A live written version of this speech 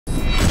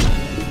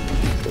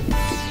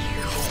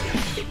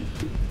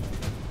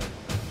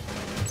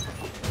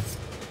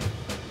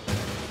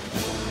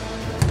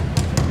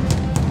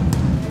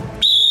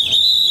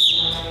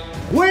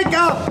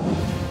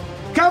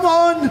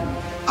on!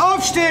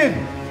 Aufstehen!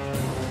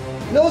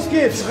 Los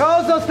geht's,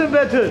 raus aus dem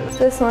Betten!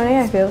 This morning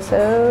I feel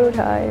so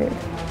tired.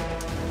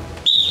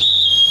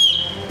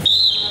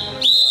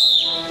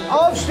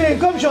 Aufstehen,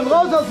 komm schon,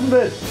 raus aus dem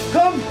Bett!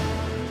 Komm!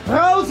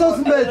 Raus aus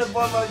dem Bett!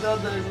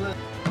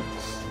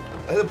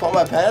 I had to put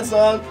my pants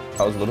on.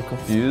 I was a little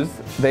confused.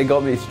 They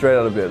got me straight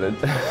out of bed.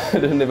 They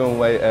didn't even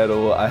wait at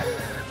all. I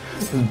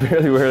was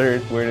barely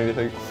wearing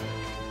anything.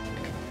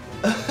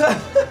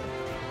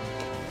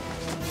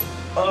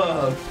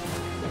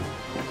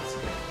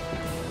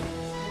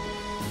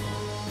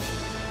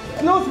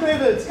 Los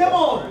Mädels, come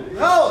on!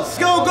 Raus!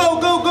 Go, go,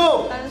 go,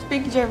 go! I don't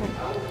speak German.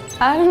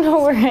 I don't know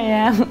where I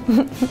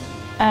am.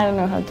 I don't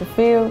know how to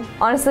feel.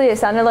 Honestly, it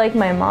sounded like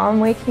my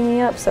mom waking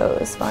me up, so it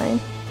was fine.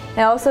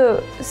 It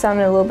also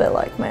sounded a little bit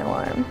like my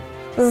alarm.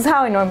 This is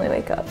how I normally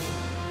wake up.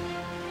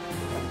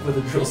 With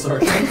a drill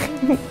sergeant.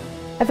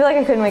 I feel like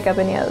I couldn't wake up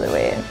any other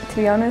way, to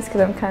be honest,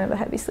 because I'm kind of a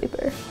heavy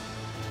sleeper.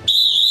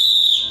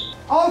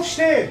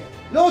 Aufstehen!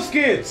 Los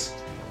geht's!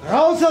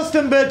 Raus aus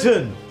den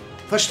Betten!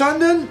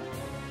 Verstanden?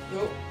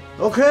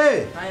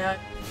 Okay.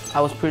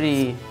 I was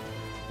pretty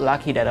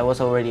lucky that I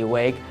was already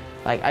awake.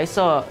 Like I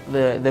saw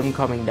them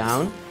coming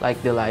down,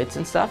 like the lights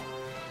and stuff,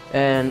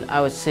 and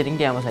I was sitting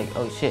there. I was like,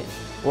 oh shit,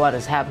 what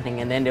is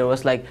happening? And then there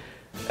was like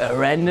a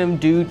random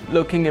dude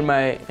looking in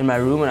my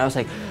room, and I was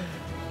like,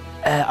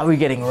 are we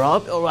getting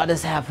robbed or what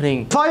is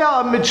happening?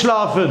 Feierabend mit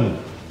Schlafen!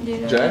 Do you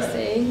know Jack? what I'm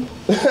saying?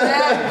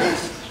 I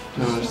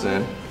don't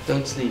understand.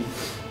 Don't sleep.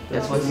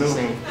 That's what he's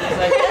saying. It's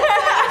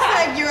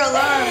like your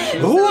alarm.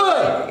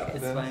 Ruhe!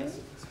 It's fine.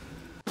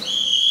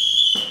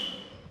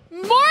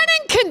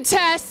 Morning,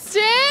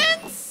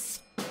 contestants!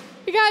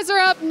 You guys are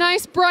up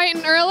nice, bright,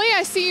 and early.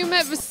 I see you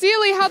met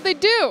Vasily. How'd they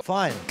do?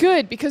 Fine.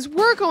 Good, because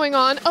we're going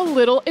on a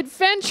little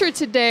adventure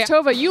today.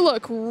 Tova, you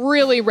look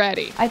really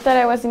ready. I thought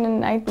I was in a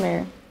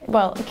nightmare.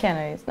 Well, it kind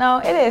of is. No,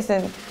 it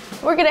isn't.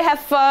 We're gonna have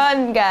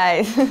fun,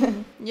 guys.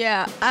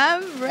 Yeah,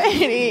 I'm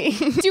ready.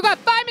 You got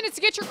 5 minutes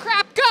to get your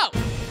crap. Go!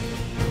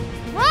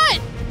 Run!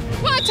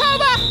 Come on,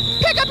 Tova!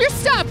 Pick up your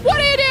stuff! What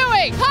are you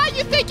doing? Huh?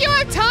 You think you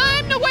have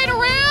time to wait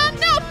around?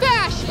 No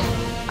fashion!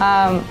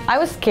 I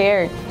was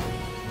scared.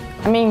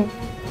 I mean,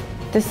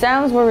 the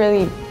sounds were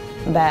really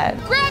bad.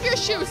 Grab your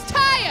shoes,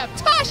 tie them!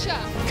 Tasha!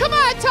 Come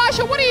on,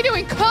 Tasha, what are you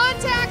doing?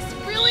 Contacts?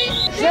 Really?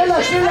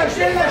 Schneller, schneller,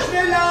 schneller,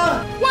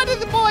 schneller! What are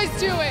the boys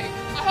doing?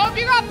 I hope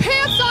you got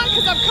pants on,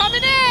 because I'm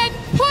coming in!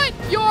 Put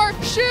your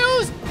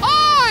shoes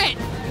on!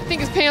 I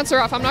think his pants are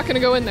off. I'm not going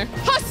to go in there.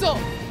 Hustle!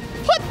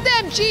 Put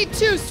them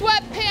G2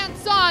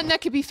 sweatpants on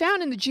that could be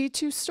found in the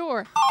G2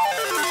 store.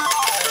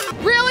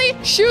 Really?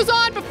 Shoes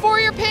on before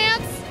your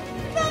pants?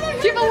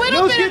 Give a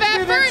little Los bit of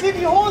geht's, Mädels, effort. zieh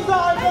die Hose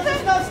an! Was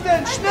ist das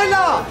denn?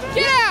 Schneller!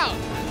 Get out!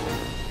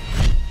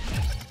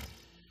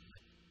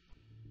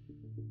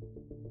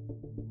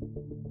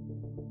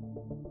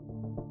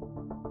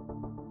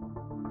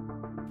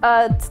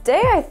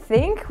 Today I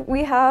think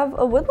we have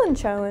a Woodland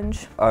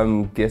challenge.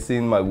 I'm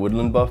guessing my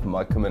Woodland buff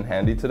might come in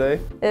handy today.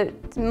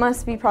 It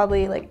must be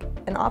probably like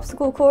an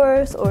obstacle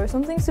course or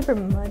something super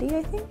muddy,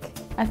 I think.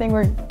 I think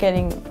we're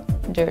getting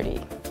dirty.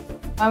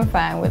 I'm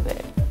fine with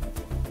it.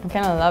 I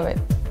kind of love it,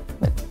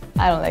 but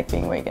I don't like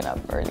being waken up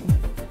early.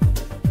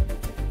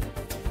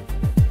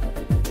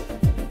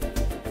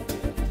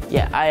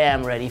 Yeah, I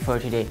am ready for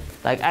today.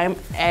 Like I'm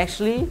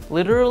actually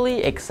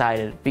literally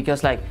excited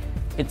because like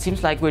it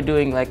seems like we're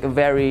doing like a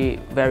very,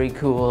 very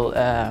cool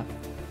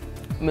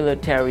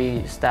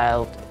military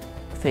style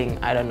thing.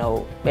 I don't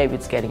know, maybe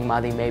it's getting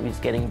muddy, maybe it's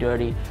getting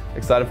dirty.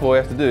 Excited for what we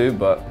have to do,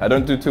 but I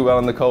don't do too well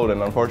in the cold,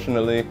 and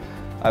unfortunately,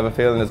 I have a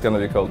feeling it's going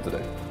to be cold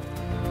today.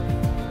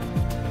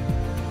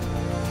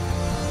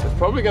 It's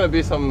probably going to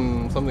be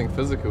something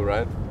physical,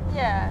 right?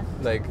 Yeah.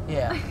 Like,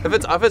 Yeah.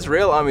 if it's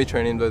real army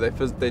training, though,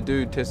 they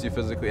do test you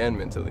physically and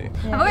mentally.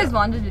 Yeah. I've always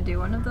wanted to do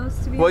one of those,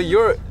 to be Well,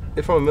 honest.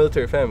 you're from a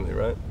military family,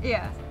 right?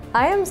 Yeah.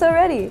 I am so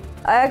ready.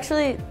 I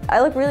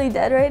look really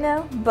dead right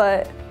now,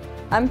 but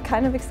I'm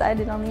kind of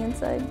excited on the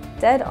inside.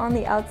 Dead on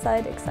the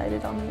outside,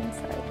 excited on the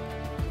inside.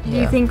 Do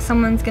you think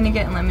someone's gonna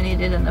get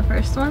eliminated in the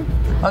first one?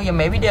 Oh yeah,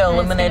 maybe they're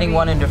eliminating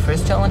one in the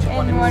first challenge,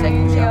 one in the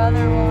second challenge.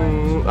 other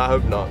one. I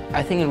hope not.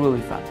 I think it will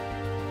be fun.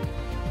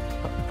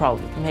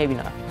 Probably, maybe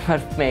not,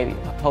 but maybe,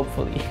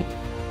 hopefully.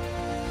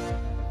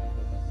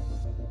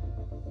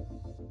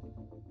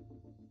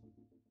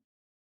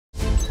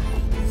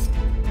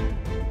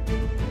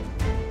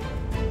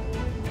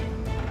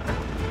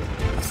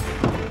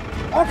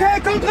 Okay,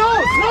 kommt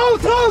raus!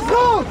 Raus, raus,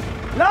 raus!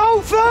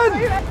 Laufen!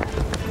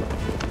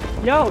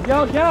 Yo,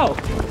 yo, yo!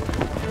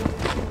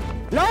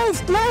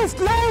 Lauft, lauft,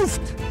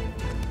 lauft!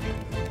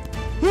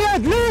 Hier,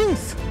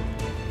 links!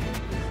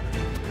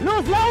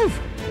 Los, lauf!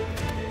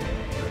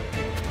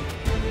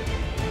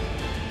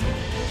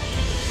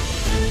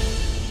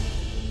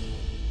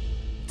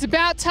 It's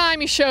about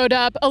time you showed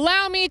up.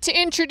 Allow me to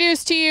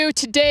introduce to you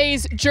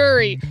today's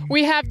jury.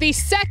 We have the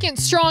second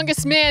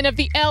strongest man of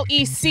the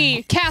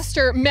LEC,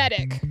 Caster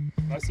Medic.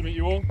 Nice to meet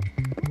you all.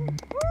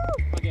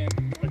 Again.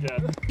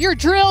 Your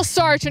drill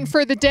sergeant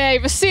for the day,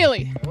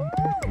 Vasily.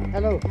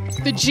 Hello.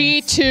 The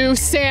G2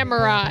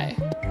 Samurai.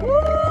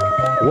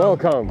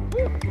 Welcome.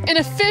 An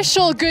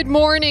official good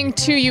morning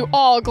to you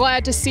all.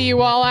 Glad to see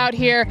you all out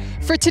here.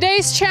 For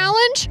today's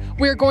challenge,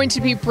 we're going to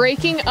be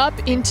breaking up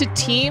into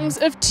teams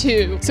of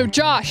 2. So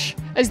Josh,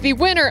 as the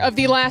winner of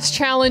the last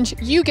challenge,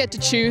 you get to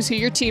choose who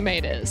your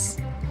teammate is.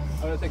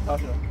 I'm gonna take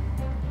Tasha.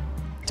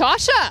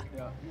 Tasha!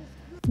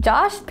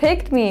 Josh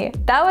picked me.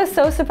 That was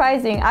so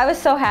surprising. I was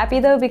so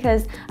happy though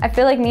because I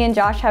feel like me and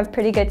Josh have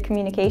pretty good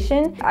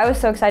communication. I was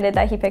so excited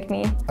that he picked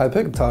me. I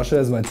picked Tasha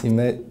as my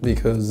teammate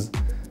because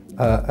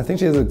I think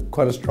she has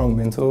quite a strong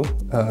mentor.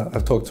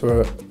 I've talked to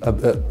her a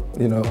bit,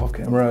 you know, off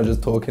camera,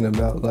 just talking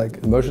about like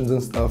emotions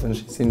and stuff, and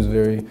she seems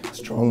very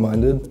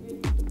strong-minded.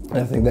 And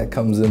I think that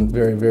comes in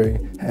very, very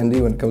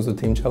handy when it comes to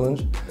team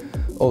challenge.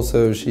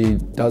 Also, she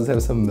does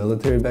have some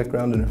military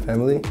background in her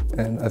family,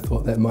 and I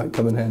thought that might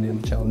come in handy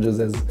in the challenges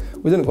as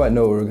we didn't quite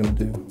know what we were going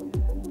to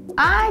do.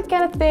 I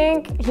kind of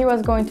think he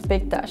was going to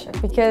pick Tasha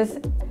because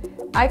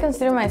I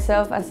consider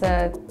myself as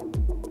a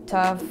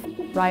tough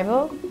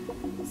rival.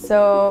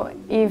 So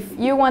if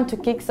you want to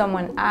kick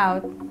someone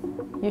out,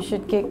 you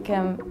should kick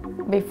him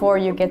before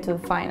you get to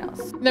the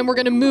finals. Then we're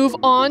gonna move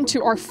on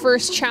to our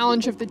first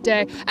challenge of the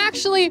day.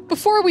 Actually,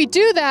 before we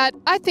do that,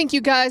 I think you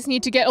guys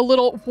need to get a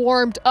little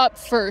warmed up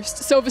first.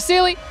 So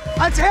Vasily.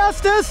 Als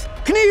erstes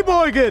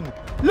Kniebeugen.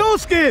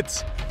 Los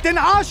geht's. Den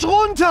Arsch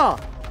runter.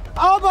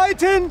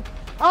 Arbeiten,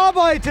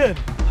 arbeiten.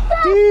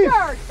 Tief.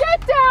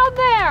 Get down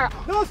there!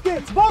 Los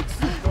geht's.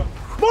 Boxen.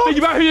 Think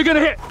about who you're gonna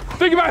hit.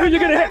 Think about who you're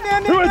gonna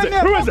hit. Who is it?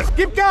 Who is it?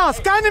 Gib Gas.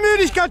 Keine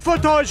Müdigkeit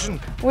vortäuschen.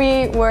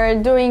 We were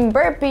doing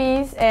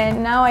burpees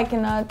and now I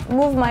cannot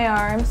move my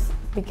arms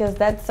because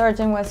that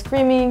sergeant was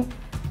screaming.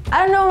 I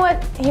don't know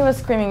what he was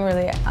screaming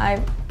really. I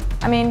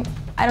mean,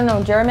 I don't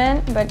know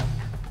German, but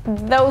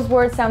those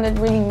words sounded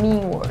really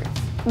mean words.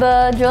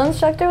 The drill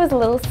instructor was a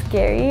little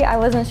scary. I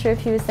wasn't sure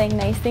if he was saying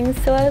nice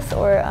things to us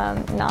or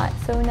not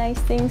so nice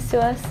things to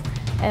us.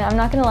 And I'm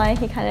not gonna lie,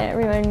 he kind of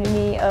reminded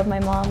me of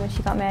my mom when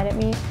she got mad at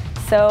me.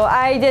 So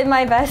I did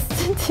my best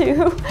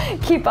to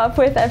keep up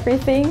with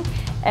everything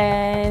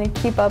and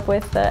keep up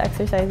with the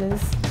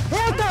exercises.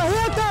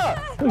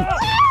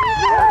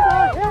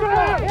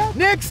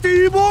 Nächste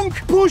Übung,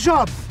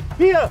 Push-Ups.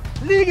 Hier,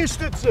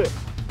 Liegestütze.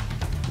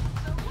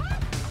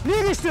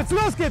 Liegestütze,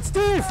 los geht's,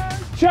 tief.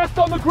 Chest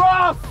on the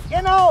grass.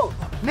 Genau.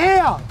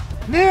 Näher,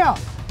 näher.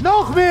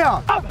 Noch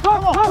mehr.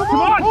 Come on.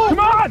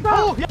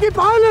 Hoch. Gib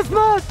alles,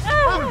 Mann.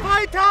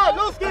 Weiter,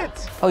 los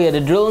geht's. Oh yeah, the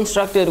drill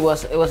instructor, it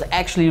was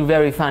actually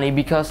very funny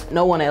because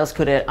no one else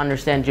could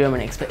understand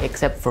German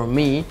except for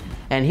me.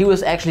 And he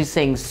was actually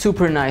saying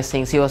super nice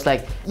things. He was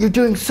like, "You're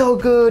doing so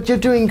good, you're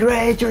doing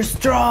great, you're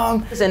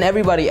strong." And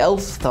everybody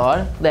else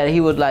thought that he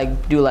would like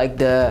do like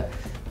the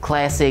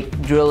classic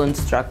drill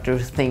instructor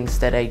things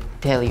that I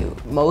tell you.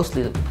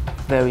 Mostly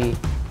very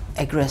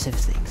aggressive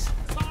things.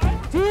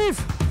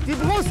 Tief, die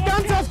Brust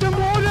ganz auf dem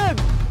Boden.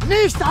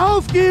 Nicht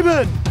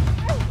aufgeben.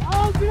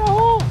 Auf, wieder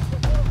hoch.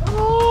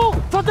 Hoch.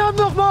 Verdammt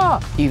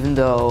nochmal. Even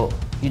though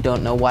you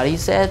don't know what he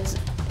said,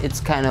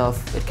 it kind of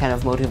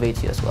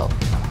motivates you as well.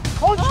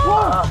 Und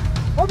Sprung.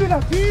 Und wieder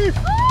tief.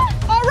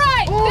 All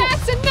right,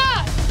 that's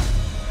enough.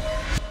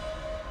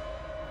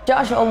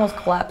 Josh almost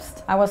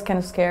collapsed. I was kind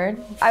of scared.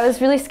 I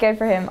was really scared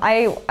for him.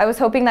 I was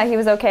hoping that he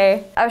was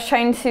okay. I was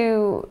trying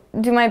to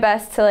do my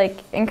best to like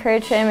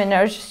encourage him and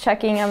I was just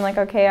checking. I'm like,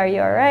 okay, are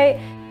you all right?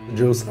 The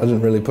drill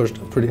sergeant really pushed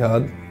up pretty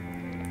hard.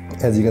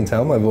 As you can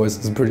tell, my voice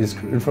is pretty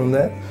screwed from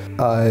that.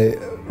 I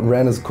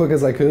ran as quick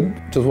as I could,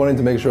 just wanting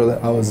to make sure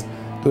that I was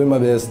doing my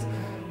best,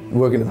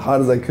 working as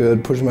hard as I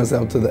could, pushing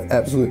myself to the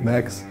absolute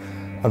max.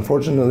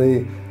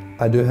 Unfortunately,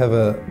 I do have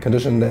a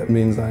condition that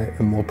means I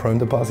am more prone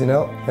to passing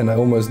out, and I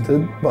almost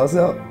did pass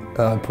out.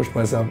 I pushed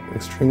myself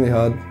extremely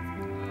hard,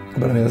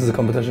 but I mean, this is a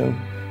competition.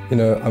 You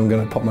know, I'm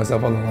gonna put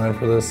myself on the line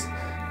for this,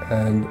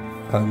 and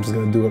I'm just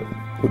gonna do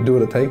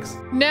what it takes.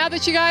 Now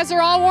that you guys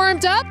are all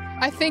warmed up,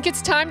 I think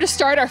it's time to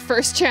start our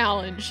first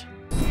challenge.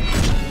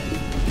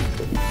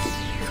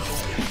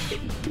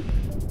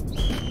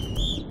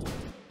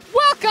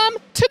 Welcome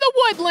to the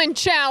Woodland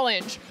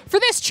Challenge. For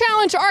this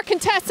challenge, our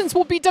contestants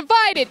will be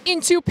divided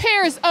into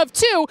pairs of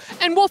 2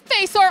 and will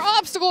face our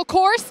obstacle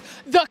course,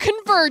 the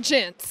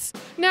Convergence.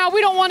 Now, we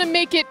don't want to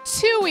make it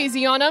too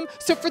easy on them,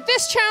 so for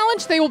this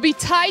challenge, they will be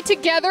tied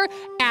together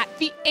at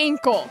the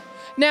ankle.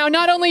 Now,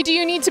 not only do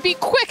you need to be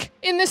quick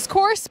in this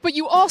course, but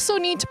you also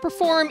need to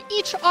perform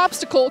each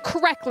obstacle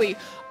correctly.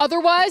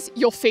 Otherwise,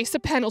 you'll face a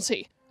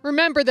penalty.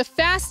 Remember, the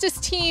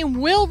fastest team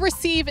will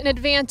receive an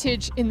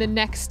advantage in the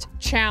next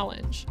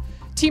challenge.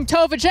 Team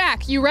Tova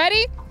Jack, you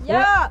ready?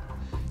 Yeah.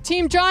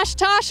 Team Josh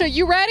Tasha,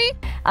 you ready?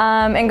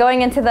 And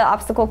going into the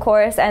obstacle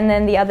course and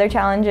then the other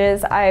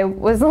challenges, I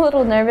was a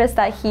little nervous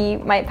that he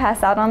might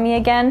pass out on me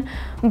again,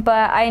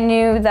 but I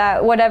knew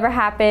that whatever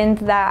happened,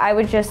 that I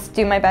would just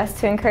do my best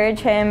to encourage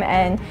him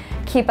and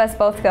keep us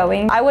both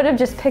going. I would have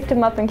just picked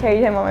him up and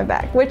carried him on my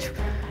back, which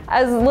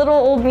as little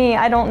old me,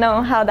 I don't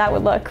know how that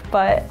would look,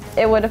 but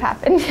it would have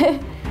happened.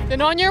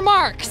 Then on your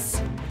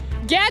marks,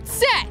 get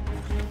set.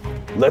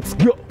 Let's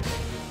go.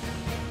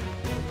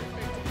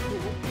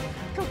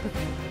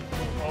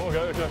 Oh,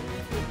 okay.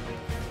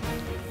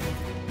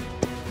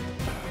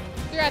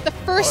 They're at the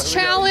first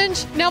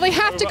challenge. Now they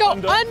have to go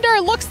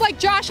under. Looks like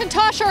Josh and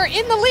Tasha are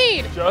in the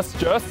lead.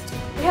 Just.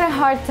 We had a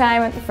hard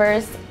time at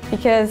first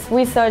because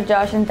we saw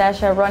Josh and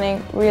Tasha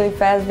running really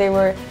fast. They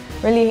were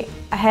really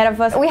ahead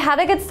of us. We had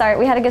a good start,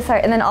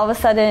 and then all of a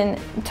sudden,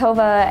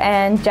 Tova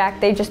and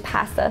Jack, they just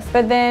passed us.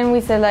 But then we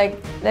said, like,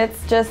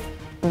 let's just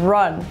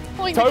run.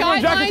 Tova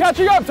and Jack are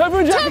catching up! Tova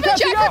and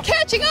Jack are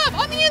catching up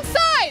on the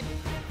inside!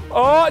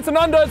 Oh, it's an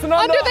under, Under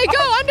they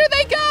go!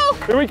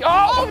 Here we go!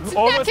 Oh, it's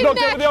almost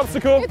knocked over the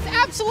obstacle. It's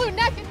absolute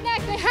neck and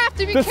neck. They have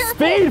to be careful.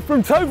 The speed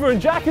from Tova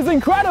and Jack is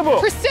incredible.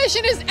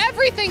 Precision is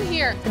everything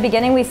here. At the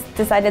beginning, we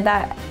decided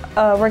that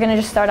we're gonna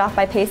just start off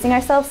by pacing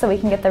ourselves so we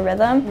can get the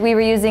rhythm. We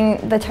were using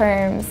the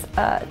terms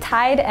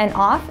tied and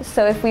off.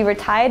 So if we were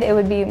tied, it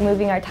would be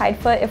moving our tied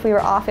foot. If we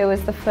were off, it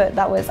was the foot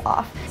that was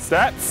off.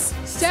 Steps.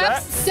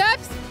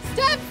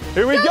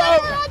 Here we go.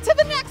 On to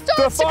the next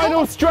obstacle. The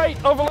final straight,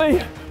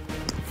 Overly.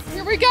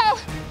 Here we go.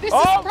 This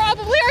is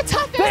probably our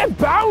toughest. They're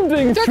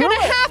bounding They're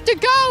gonna have to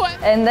go.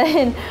 And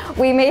then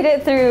we made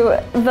it through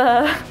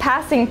the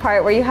passing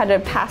part where you had to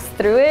pass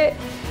through it.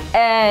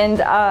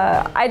 And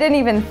I didn't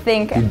even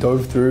think. We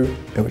dove through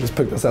and we just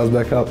picked ourselves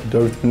back up,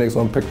 dove to the next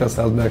one, picked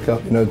ourselves back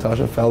up. You know,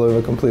 Tasha fell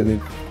over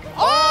completely.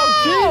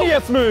 Oh,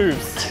 genius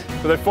moves!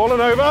 So they've fallen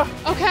over.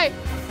 Okay,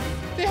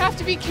 they have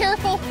to be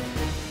careful.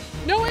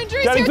 No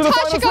injuries Getting here.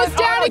 Tasha goes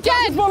down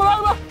again.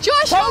 Over.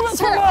 Josh helps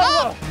her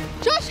up.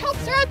 Josh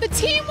helps her out. The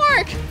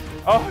teamwork.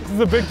 Oh, this is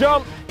a big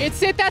jump.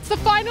 It's it. That's the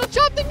final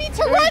jump. They need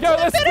to Here run we go.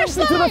 to the finish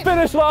line. To the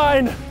finish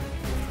line.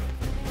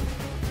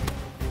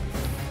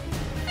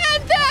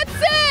 And that's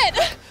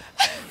it.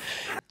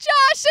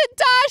 Josh and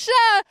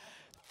Tasha,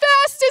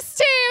 fastest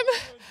team,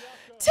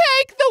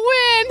 take the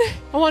win.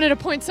 I wanted to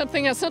point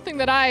something out. Something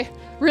that I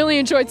really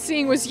enjoyed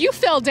seeing was you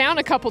fell down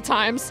a couple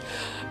times,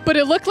 but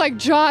it looked like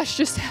Josh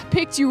just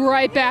picked you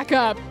right back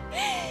up.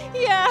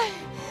 Yeah,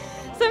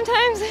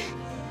 sometimes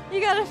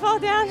you gotta fall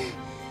down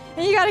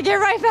and you gotta get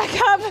right back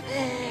up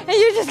and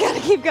you just gotta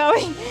keep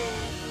going.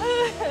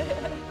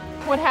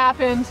 What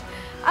happened?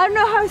 I don't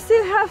know how I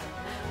still have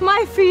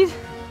my feet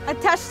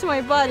attached to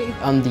my body.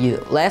 On the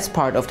last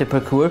part of the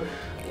parkour,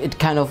 it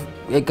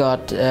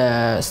got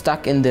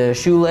stuck in the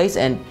shoelace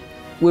and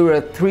we were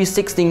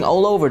 360ing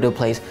all over the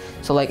place.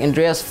 So like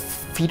Andrea's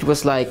feet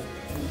was like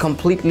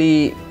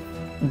completely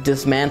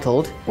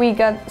dismantled. We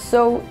got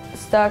so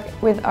stuck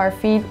with our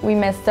feet, we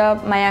messed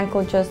up. My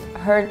ankle just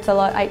hurts a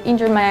lot. I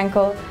injured my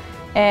ankle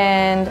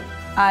and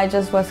I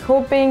just was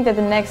hoping that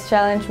the next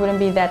challenge wouldn't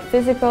be that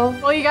physical.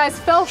 Well, you guys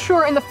fell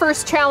short in the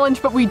first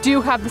challenge, but we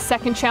do have the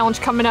second challenge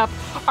coming up.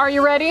 Are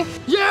you ready?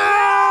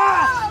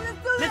 Yeah!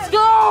 Let's go!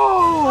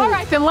 All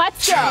right, then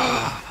let's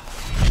go.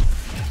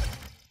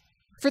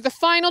 For the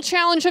final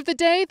challenge of the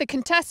day, the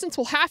contestants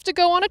will have to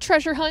go on a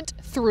treasure hunt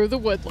through the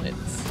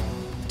woodlands.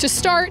 To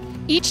start,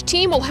 each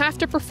team will have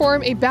to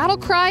perform a battle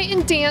cry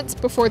and dance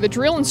before the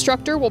drill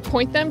instructor will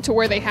point them to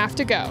where they have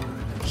to go.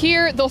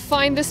 Here, they'll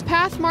find this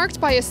path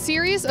marked by a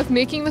series of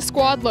Making the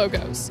Squad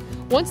logos.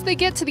 Once they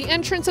get to the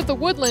entrance of the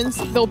woodlands,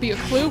 there'll be a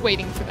clue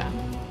waiting for them.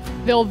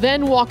 They'll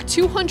then walk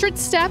 200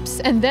 steps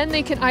and then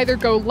they can either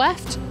go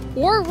left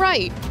or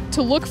right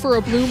to look for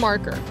a blue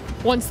marker.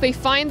 Once they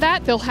find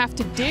that, they'll have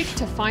to dig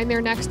to find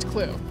their next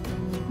clue.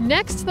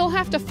 Next, they'll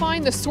have to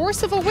find the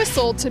source of a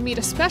whistle to meet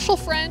a special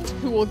friend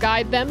who will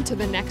guide them to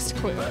the next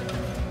clue.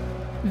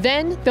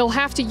 Then, they'll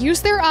have to use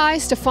their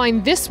eyes to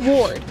find this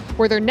ward,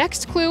 where their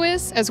next clue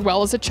is, as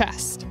well as a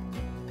chest.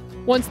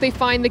 Once they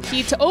find the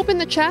key to open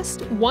the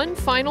chest, one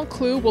final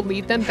clue will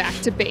lead them back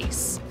to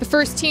base. The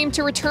first team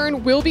to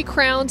return will be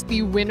crowned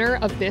the winner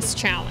of this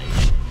challenge.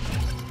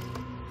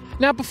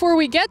 Now, before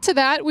we get to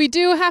that, we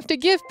do have to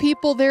give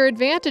people their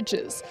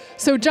advantages.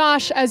 So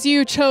Josh, as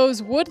you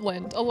chose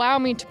Woodland, allow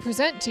me to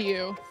present to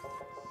you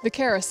the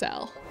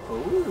carousel.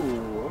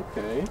 Oh,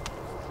 okay.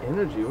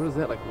 Energy, what is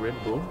that, like Red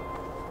Bull?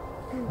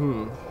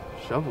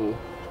 Shovel.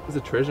 It's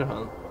a treasure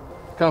hunt.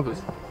 Compass.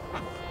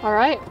 All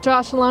right,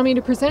 Josh, allow me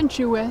to present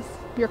you with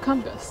your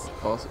compass.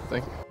 Awesome,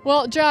 thank you.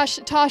 Well, Josh,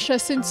 Tasha,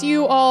 since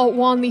you all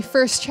won the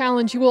first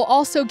challenge, you will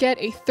also get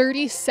a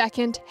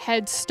 30-second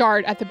head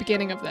start at the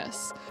beginning of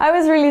this. I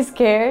was really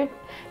scared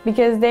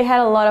because they had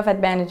a lot of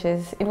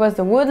advantages. It was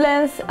the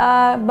Woodlands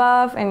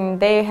buff and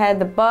they had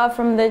the buff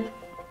from the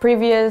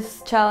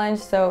previous challenge,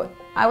 so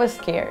I was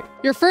scared.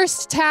 Your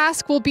first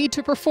task will be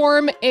to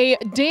perform a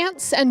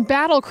dance and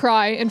battle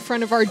cry in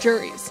front of our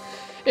juries.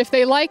 If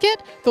they like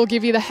it, they'll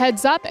give you the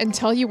heads up and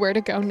tell you where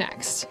to go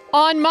next.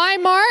 On my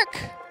mark,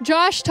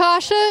 Josh,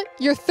 Tasha,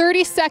 your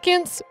 30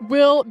 seconds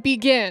will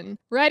begin.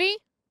 Ready,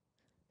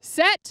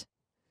 set,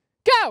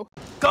 go!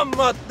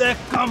 Kamate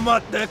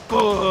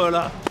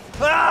cola!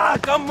 Ah,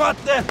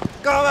 kamate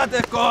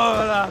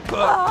cola!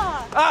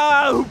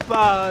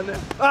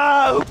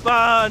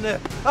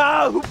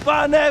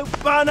 Hupane,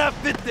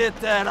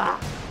 fittitera!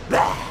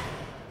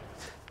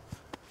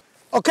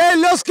 Okay,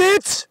 los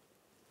geht's!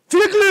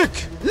 Viel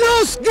Glück!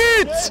 Los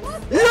geht's!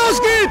 Los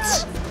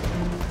geht's!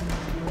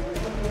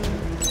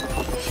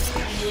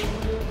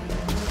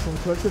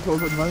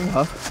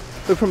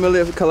 Look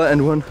familiar color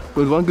and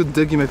with one good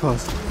dig you may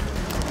pass.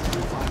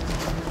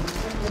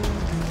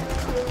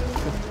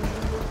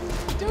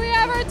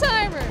 your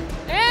timer.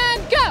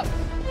 And go.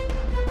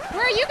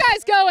 Where are you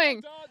guys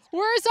going?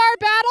 Where's our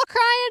battle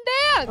cry and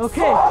dance?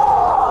 Okay.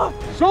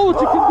 Show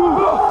what you can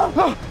do.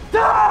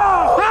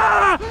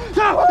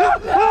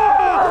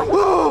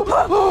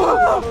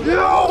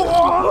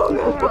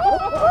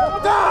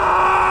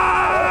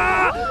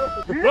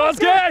 Los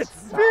geht's!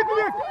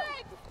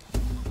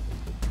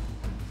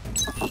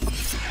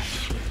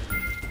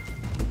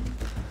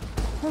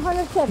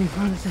 200 steps.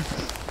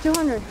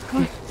 200.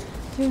 1,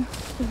 2, 3.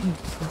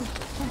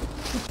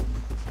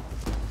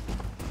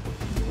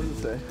 What does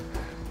it say?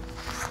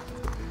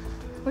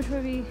 Which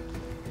would be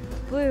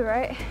blue,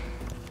 right?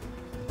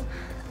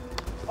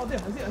 Oh, there,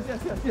 I see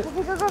it.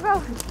 Okay, go, go, go.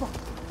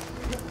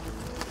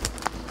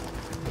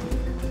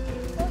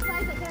 Both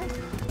sides, I guess.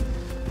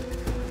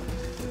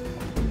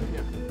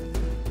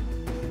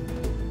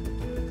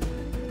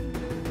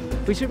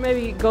 We should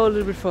maybe go a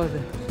little bit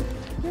further.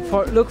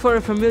 Look for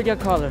a familiar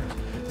color.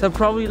 So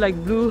probably like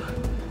blue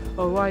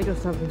or white or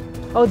something.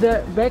 Oh,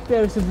 back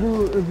there is a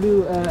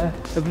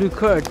blue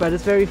curd, but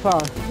it's very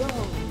far.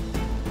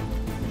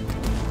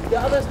 The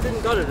others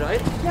didn't got it,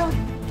 right? No.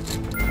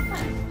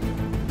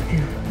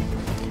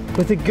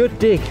 With a good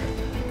dig.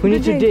 We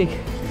need to dig.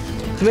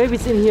 So maybe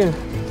it's in here.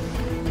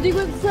 Dig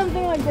with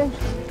something like this.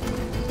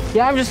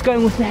 Yeah, I'm just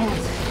going with the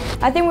hands.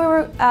 I think we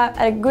were at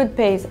a good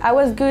pace. I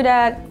was good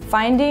at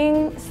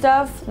finding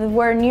stuff that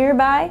were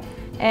nearby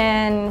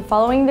and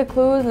following the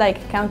clues,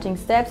 like counting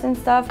steps and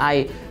stuff.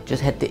 I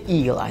just had the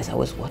eagle eyes. I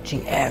was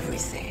watching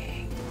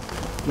everything.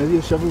 Maybe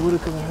a shovel would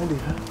have come in handy,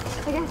 huh?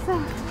 I guess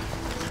so.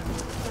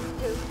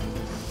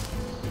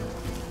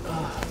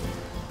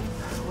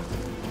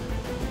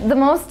 The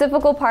most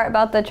difficult part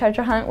about the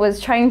treasure hunt was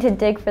trying to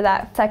dig for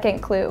that second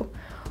clue.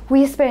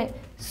 We spent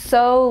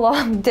so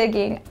long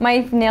digging. My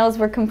nails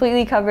were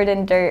completely covered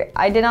in dirt.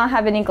 I did not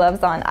have any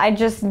gloves on. I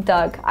just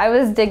dug. I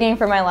was digging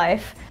for my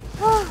life.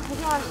 Oh my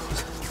gosh.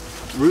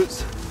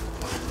 Roots.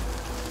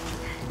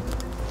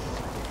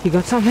 You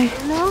got something?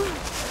 No.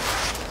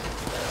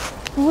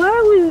 What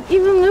are we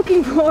even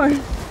looking for?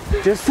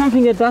 Just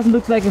something that doesn't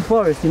look like a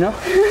forest, you know?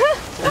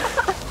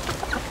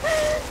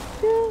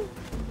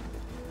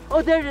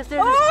 Oh, there it is, there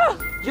it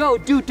is. Yo,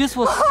 dude, this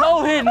was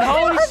so hidden.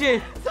 Holy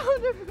shit. So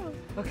difficult.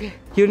 Okay.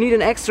 You need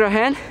an extra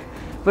hand,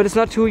 but it's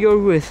not who you're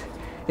with.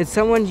 It's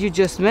someone you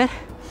just met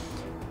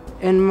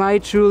and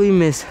might truly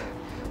miss.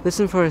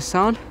 Listen for a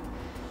sound,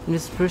 and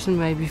this person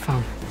may be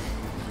found.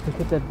 Who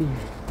could that be?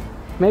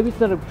 Maybe it's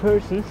not a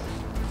person.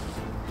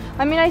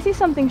 I mean, I see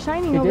something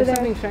shining over there. There's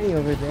something shiny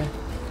over there.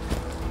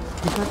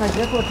 Because I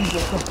just what people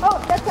said. Oh,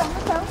 that's down,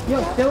 that's down.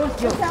 Yo, there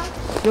was, yo.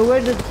 Yo,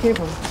 where did it came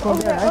from? From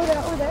Over there, right? over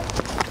there, over there.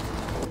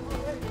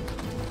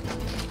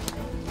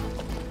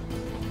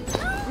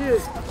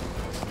 Dude.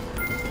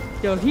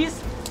 Yo,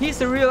 he's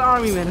the real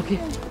army man, okay?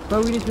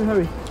 But we need to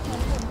hurry.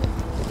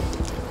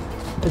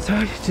 It's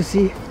hard to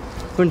see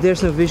when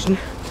there's no vision.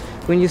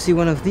 When you see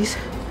one of these,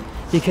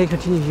 you can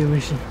continue your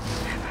mission.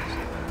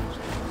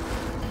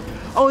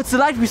 Oh, it's the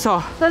light we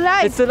saw. The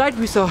light. It's the light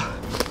we saw.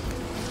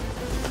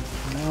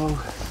 No.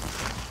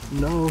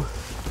 No.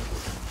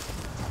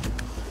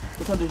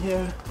 What's under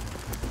here?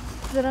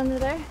 Is it under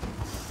there?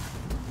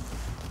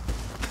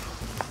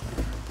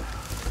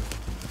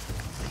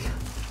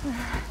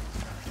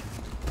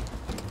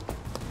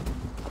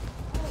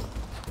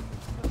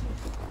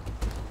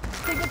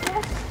 Take it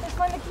there. Let's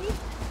find the key.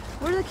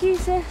 Where's the key,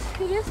 sis?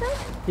 Can you say?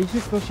 You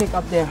should go check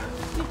up there.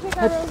 You check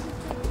out those.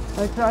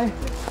 I try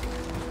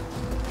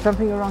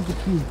something around the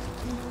key.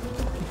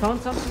 You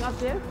found something up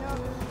there? No.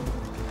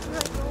 Should I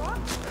go up?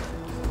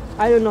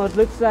 I don't know. It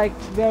looks like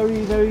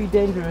very, very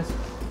dangerous.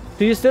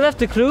 Do you still have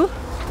the clue?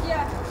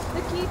 Yeah.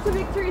 The key to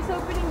victory is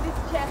opening this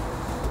chest.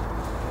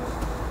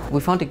 We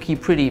found the key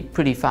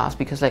pretty fast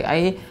because like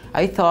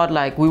I thought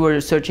like we were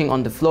searching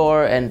on the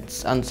floor and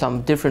on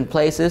some different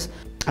places,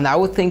 and I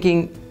was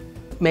thinking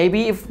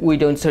maybe if we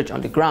don't search on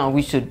the ground,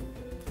 we should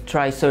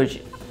try search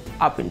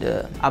up in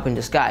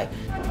the sky.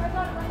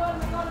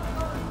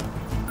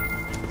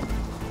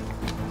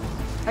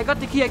 I got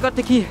the key. I got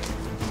the key.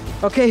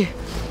 Okay.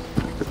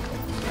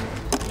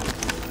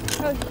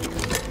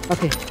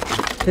 Okay.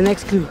 The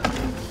next clue.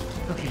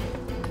 Okay.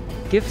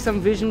 Give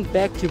some vision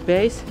back to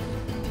base.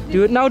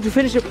 Do it now to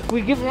finish it.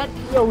 We give that.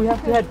 Yo, we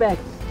have to head back.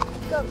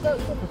 Go, go,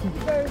 go.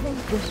 Everything.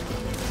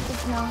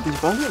 Just now. You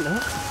found it, no?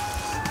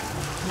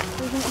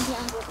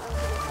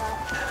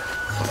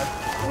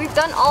 We've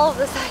done all of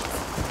the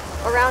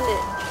sites around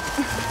it.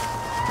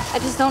 I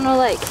just don't know,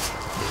 like,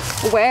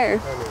 where.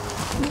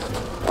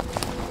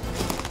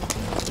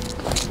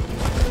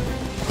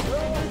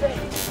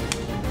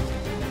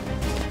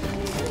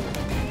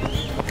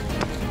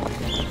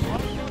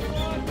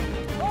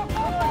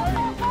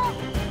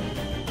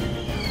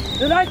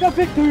 The light of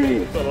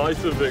victory! The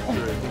light of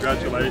victory.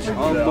 Congratulations.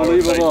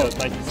 Unbelievable.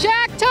 Thank you.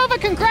 Jack Tova,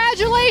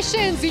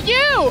 congratulations!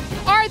 You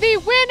are the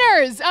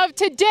winners of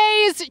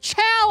today's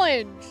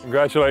challenge.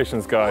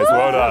 Congratulations, guys.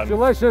 Well done.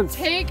 Congratulations!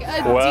 Take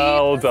a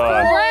Well deep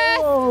done.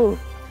 breath.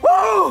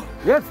 Woo!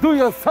 Let's do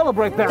your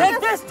celebrate there.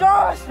 Take this,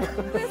 Josh!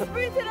 Let's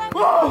breathe it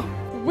out.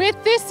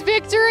 With this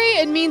victory,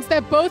 it means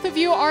that both of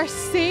you are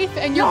safe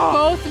and you're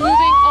both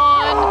moving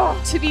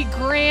on to the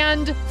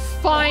grand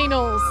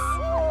finals.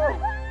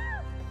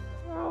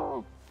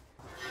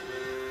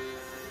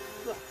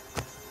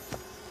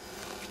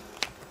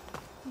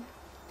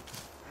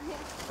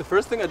 The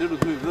first thing I did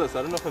was move this.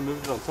 I don't know if I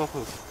moved it on top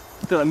of...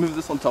 Did I move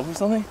this on top of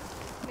something?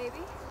 Maybe.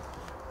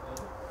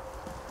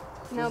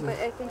 No, but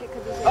I think it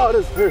could be. Oh, it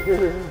is.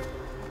 Here.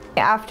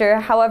 After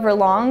however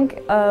long,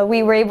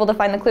 we were able to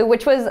find the clue,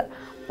 which was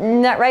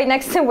right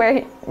next to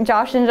where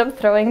Josh ended up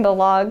throwing the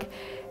log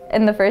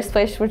in the first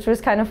place, which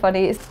was kind of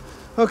funny.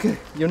 Okay,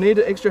 you need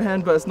an extra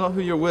hand, but it's not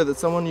who you're with. It's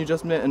someone you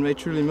just met and may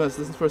truly miss.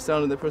 Listen for a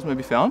sound and that person may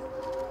be found.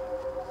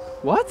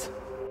 What?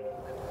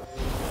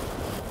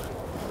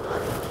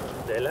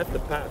 They left the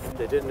path.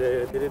 They didn't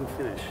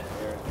finish.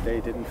 They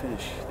didn't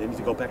finish. They need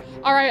to go back.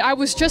 All right, I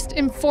was just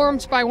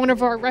informed by one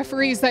of our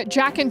referees that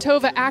Jack and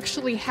Tova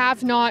actually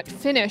have not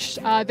finished.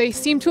 They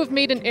seem to have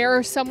made an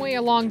error some way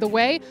along the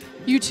way.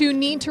 You two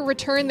need to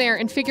return there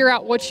and figure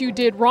out what you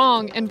did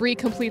wrong and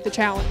re-complete the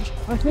challenge.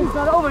 I think it's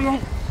not over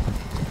yet.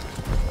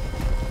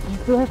 You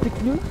still have the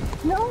clue?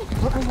 No.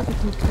 Oh, I have the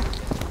clue.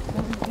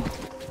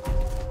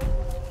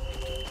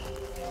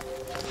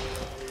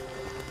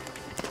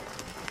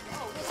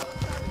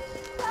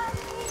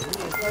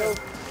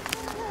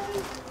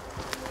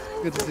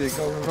 Good to see you.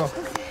 Go.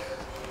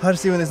 Hard to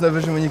see when there's no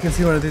vision when you can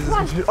see one of these.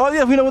 Oh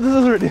yeah, we know what this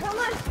is already. Come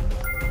on.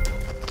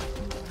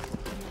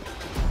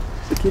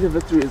 The key to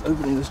victory is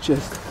opening this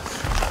chest.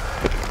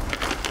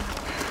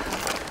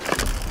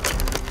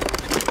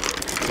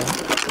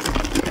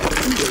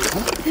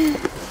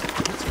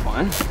 That's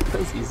fine. That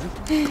was easy.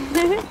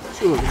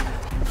 Sure.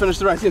 I finished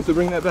the right here, so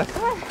bring that back.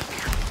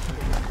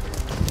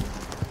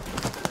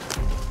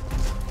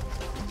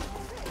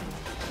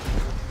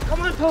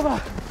 Come on,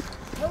 Tova.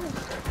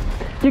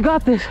 You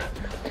got this.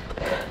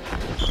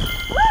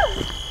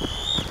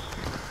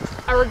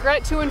 I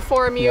regret to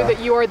inform you that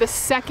you are the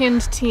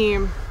second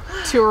team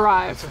to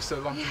arrive. It took so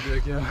long to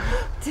dig, yeah.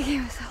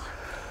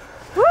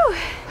 Woo!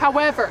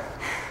 However,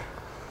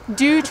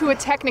 due to a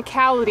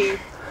technicality,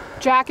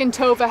 Jack and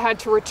Tova had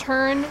to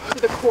return to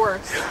the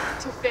course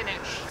to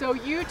finish. So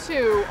you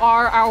two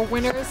are our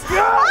winners.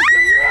 Yes!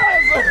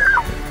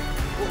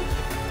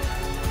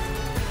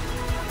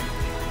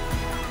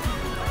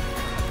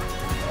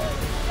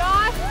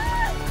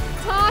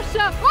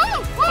 Tasha!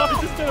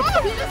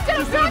 Oh, he just did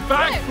a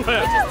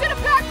backflip! He just did a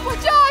backflip!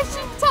 Josh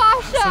and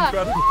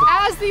Tasha!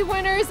 As the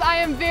winners, I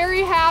am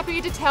very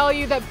happy to tell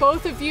you that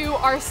both of you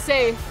are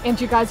safe and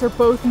you guys are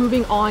both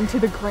moving on to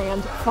the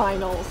grand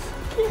finals.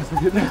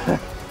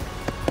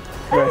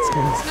 Congrats,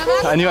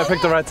 guys. I knew I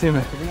picked the right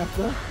teammate.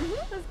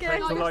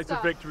 Take the light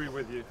of victory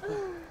with you.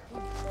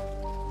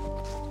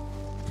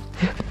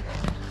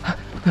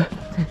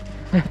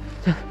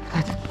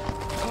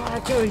 I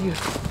tell you.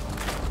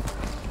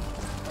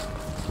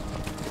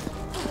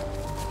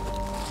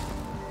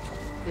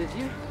 Did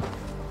you?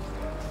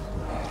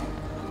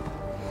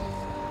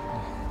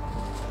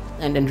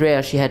 And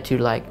Andrea, she had to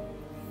like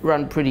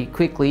run pretty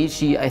quickly.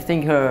 I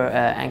think her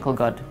ankle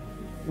got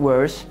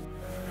worse.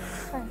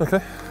 Okay,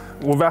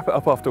 we'll wrap it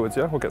up afterwards,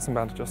 yeah? We'll get some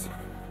bandages.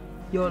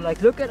 Yo,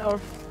 like look at our,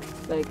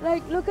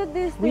 like look at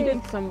this we thing.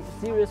 did some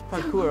serious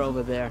parkour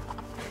over there.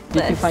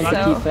 Did you find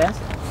the key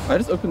fast? I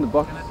just opened the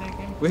box.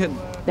 We had...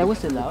 That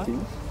was allowed?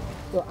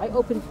 Well, I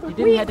opened, you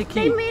didn't have the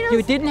key.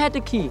 You didn't have the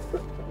key.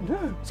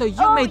 So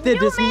you made the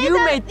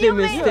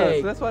mistake.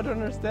 Yeah, so that's why I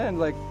don't understand.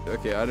 Like,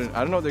 okay, I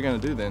don't know what they're gonna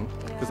do then,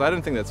 because I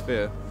don't think that's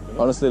fair.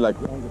 Honestly, like,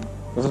 if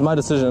it was my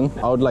decision,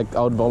 I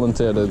would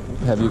volunteer to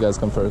have you guys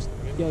come first.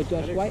 Yo,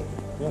 Josh, why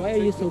are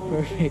you so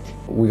perfect?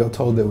 We got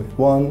told that we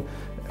won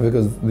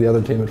because the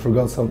other team had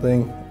forgot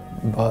something,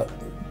 but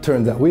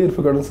turns out we had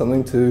forgotten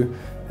something too.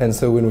 And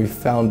so when we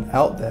found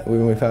out that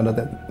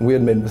we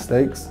had made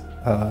mistakes,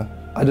 I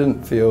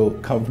didn't feel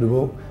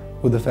comfortable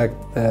with the fact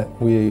that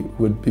we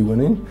would be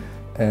winning.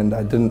 And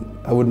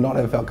I would not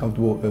have felt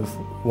comfortable if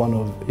one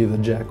of either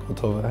Jack or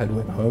Tova had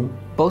went home.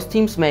 Both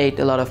teams made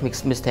a lot of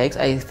mistakes.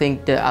 I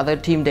think the other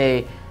team,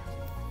 they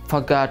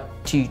forgot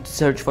to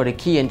search for the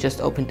key and just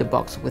opened the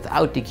box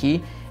without the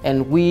key.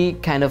 And we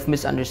kind of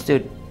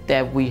misunderstood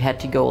that we had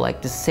to go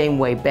like the same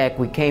way back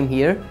we came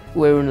here.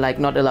 We were like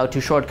not allowed to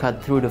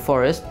shortcut through the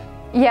forest.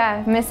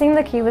 Yeah, missing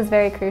the key was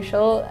very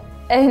crucial,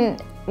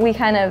 and we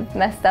kind of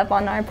messed up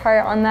on our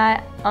part on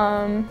that.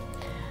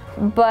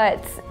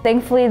 But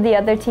thankfully the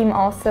other team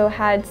also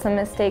had some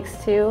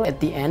mistakes too. At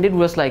the end it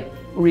was like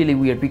really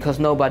weird because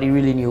nobody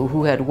really knew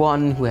who had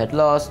won, who had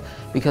lost,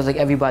 because like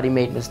everybody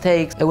made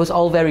mistakes. It was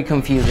all very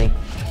confusing.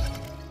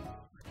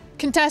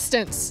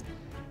 Contestants,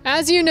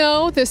 as you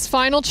know, this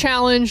final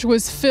challenge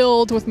was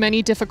filled with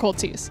many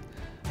difficulties.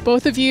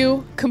 Both of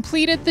you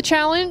completed the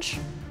challenge,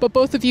 but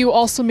both of you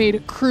also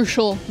made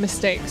crucial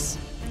mistakes.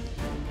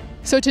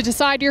 So to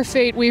decide your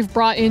fate, we've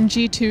brought in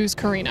G2's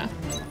Karina.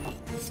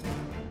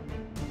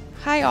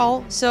 Hi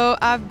all, so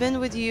I've been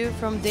with you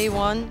from day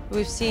one.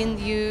 We've seen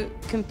you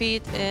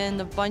compete in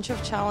a bunch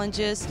of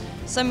challenges,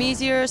 some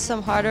easier,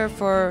 some harder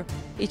for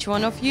each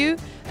one of you.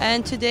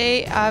 And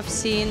today I've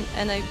seen,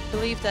 and I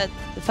believe that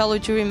the fellow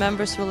jury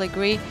members will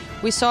agree,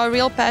 we saw a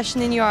real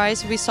passion in your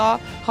eyes. We saw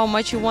how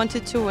much you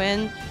wanted to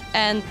win,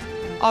 and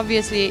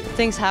obviously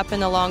things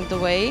happen along the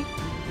way.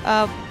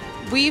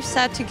 We've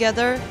sat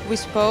together, we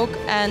spoke,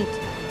 and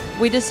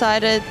we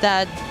decided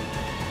that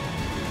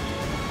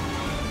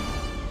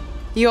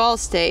you all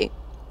stay.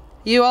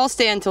 You all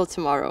stay until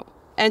tomorrow.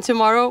 And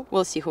tomorrow,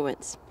 we'll see who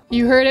wins.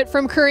 You heard it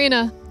from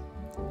Karina.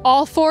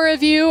 All 4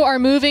 of you are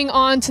moving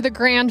on to the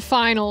grand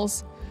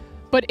finals,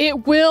 but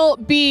it will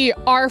be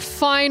our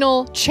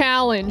final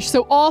challenge.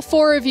 So all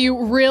 4 of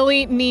you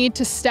really need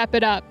to step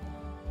it up.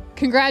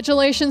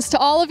 Congratulations to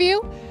all of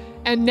you.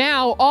 And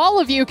now all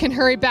of you can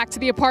hurry back to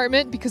the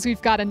apartment because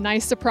we've got a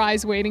nice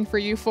surprise waiting for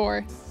you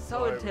 4.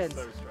 So intense.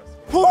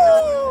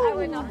 I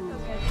would not feel good.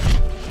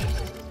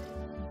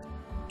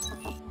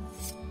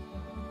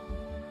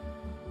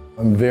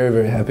 I'm very,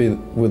 very happy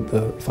with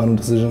the final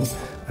decision.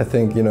 I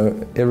think, you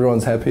know,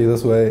 everyone's happy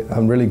this way.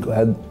 I'm really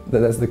glad that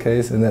that's the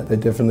case and that they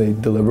definitely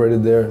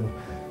deliberated there and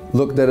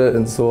looked at it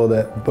and saw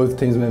that both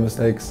teams made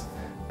mistakes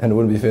and it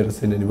wouldn't be fair to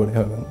send anybody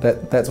home.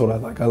 And that's what I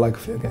like. I like a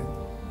fair game.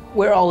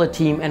 We're all a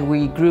team and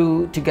we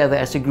grew together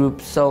as a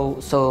group so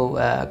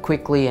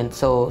quickly and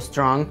so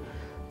strong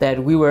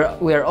that we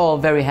are all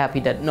very happy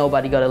that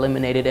nobody got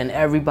eliminated and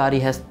everybody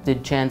has the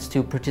chance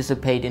to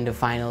participate in the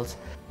finals.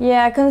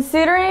 Yeah,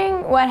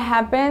 considering what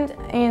happened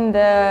in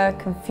the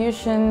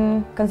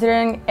confusion,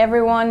 considering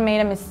everyone made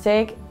a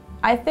mistake,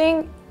 I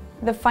think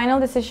the final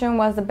decision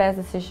was the best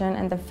decision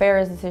and the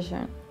fairest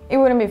decision. It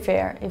wouldn't be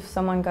fair if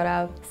someone got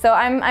out. So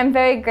I'm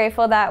very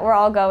grateful that we're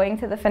all going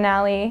to the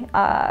finale,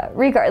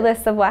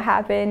 regardless of what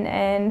happened,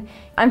 and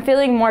I'm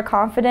feeling more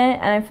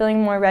confident and I'm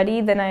feeling more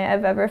ready than I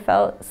have ever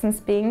felt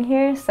since being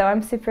here, so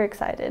I'm super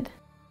excited.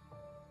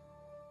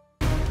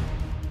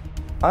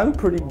 I'm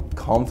pretty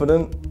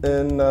confident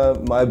in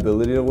my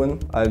ability to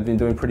win. I've been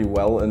doing pretty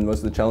well in most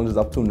of the challenges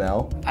up till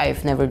now.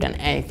 I've never done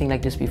anything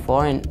like this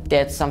before and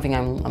that's something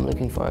I'm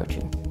looking forward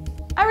to.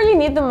 I really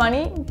need the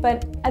money,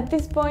 but at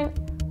this point,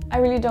 I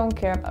really don't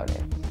care about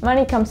it.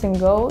 Money comes and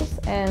goes,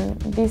 and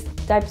these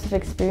types of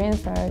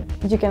experience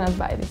you cannot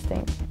buy these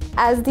things.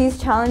 As these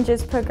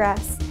challenges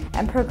progress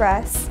and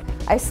progress,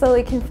 I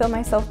slowly can feel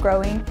myself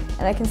growing,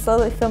 and I can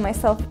slowly feel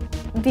myself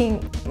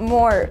being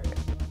more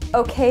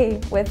okay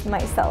with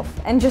myself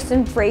and just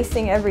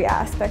embracing every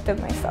aspect of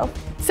myself.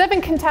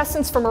 7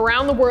 contestants from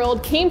around the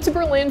world came to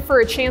Berlin for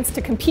a chance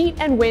to compete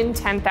and win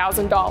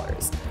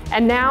 $10,000.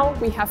 And now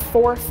we have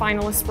 4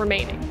 finalists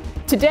remaining.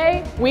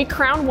 Today, we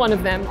crown one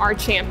of them our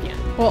champion.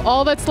 Well,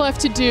 all that's left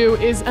to do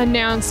is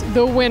announce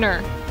the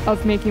winner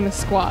of Making the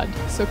Squad.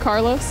 So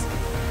Carlos,